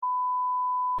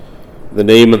In the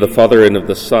name of the Father, and of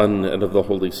the Son, and of the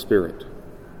Holy Spirit.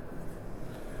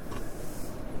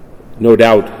 No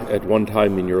doubt, at one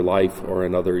time in your life or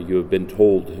another, you have been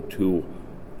told to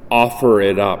offer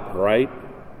it up, right?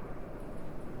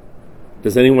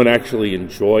 Does anyone actually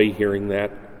enjoy hearing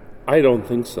that? I don't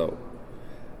think so.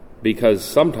 Because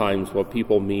sometimes what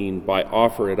people mean by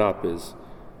offer it up is,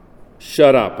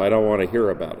 shut up, I don't want to hear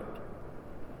about it.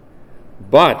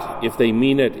 But if they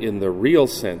mean it in the real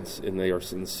sense, and they are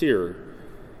sincere,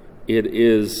 it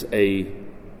is a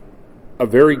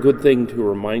very good thing to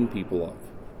remind people of.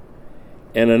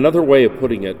 And another way of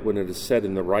putting it, when it is said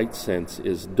in the right sense,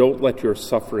 is don't let your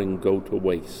suffering go to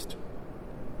waste.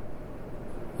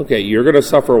 Okay, you're going to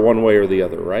suffer one way or the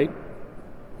other, right?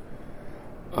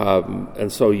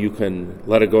 And so you can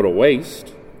let it go to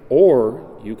waste,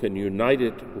 or you can unite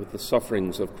it with the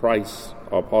sufferings of Christ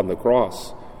upon the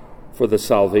cross for the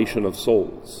salvation of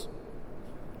souls.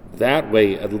 That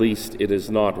way, at least, it is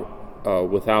not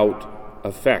without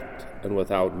effect and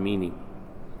without meaning.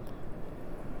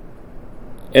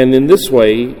 And in this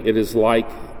way, it is like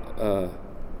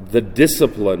the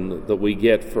discipline that we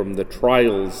get from the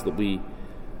trials that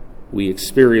we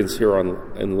experience here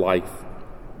in life.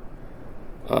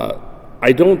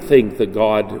 I don't think that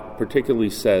God particularly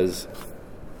says,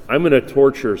 I'm going to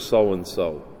torture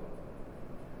so-and-so.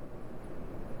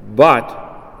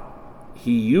 But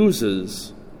he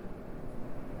uses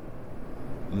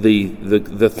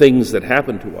the things that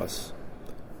happen to us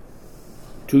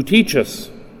to teach us,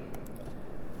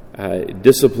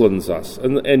 disciplines us.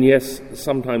 And yes,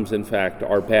 sometimes, in fact,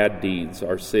 our bad deeds,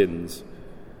 our sins,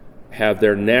 have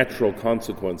their natural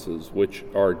consequences, which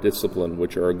are discipline,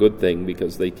 which are a good thing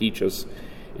because they teach us,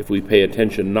 if we pay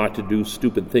attention, not to do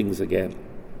stupid things again.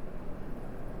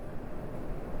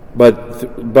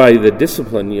 But by the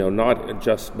discipline, not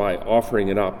just by offering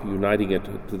it up, uniting it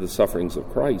to the sufferings of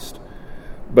Christ,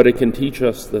 but it can teach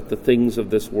us that the things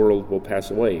of this world will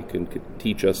pass away. It can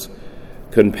teach us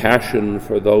compassion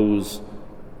for those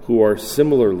who are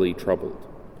similarly troubled.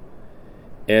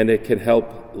 And it can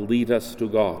help lead us to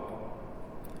God.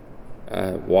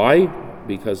 Why?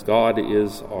 Because God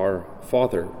is our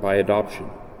Father by adoption.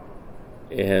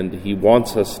 And He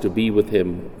wants us to be with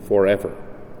Him forever.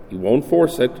 He won't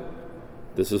force it.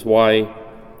 This is why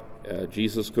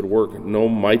Jesus could work no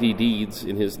mighty deeds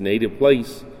in His native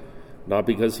place, not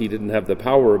because He didn't have the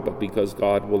power, but because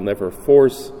God will never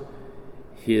force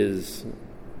His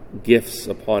gifts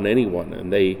upon anyone. And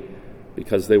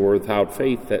because they were without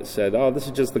faith, that said, this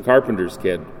is just the carpenter's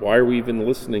kid. Why are we even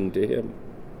listening to him?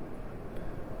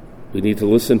 We need to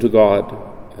listen to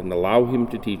God and allow Him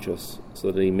to teach us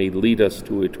so that He may lead us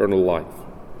to eternal life.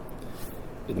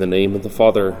 In the name of the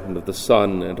Father, and of the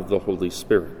Son, and of the Holy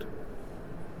Spirit.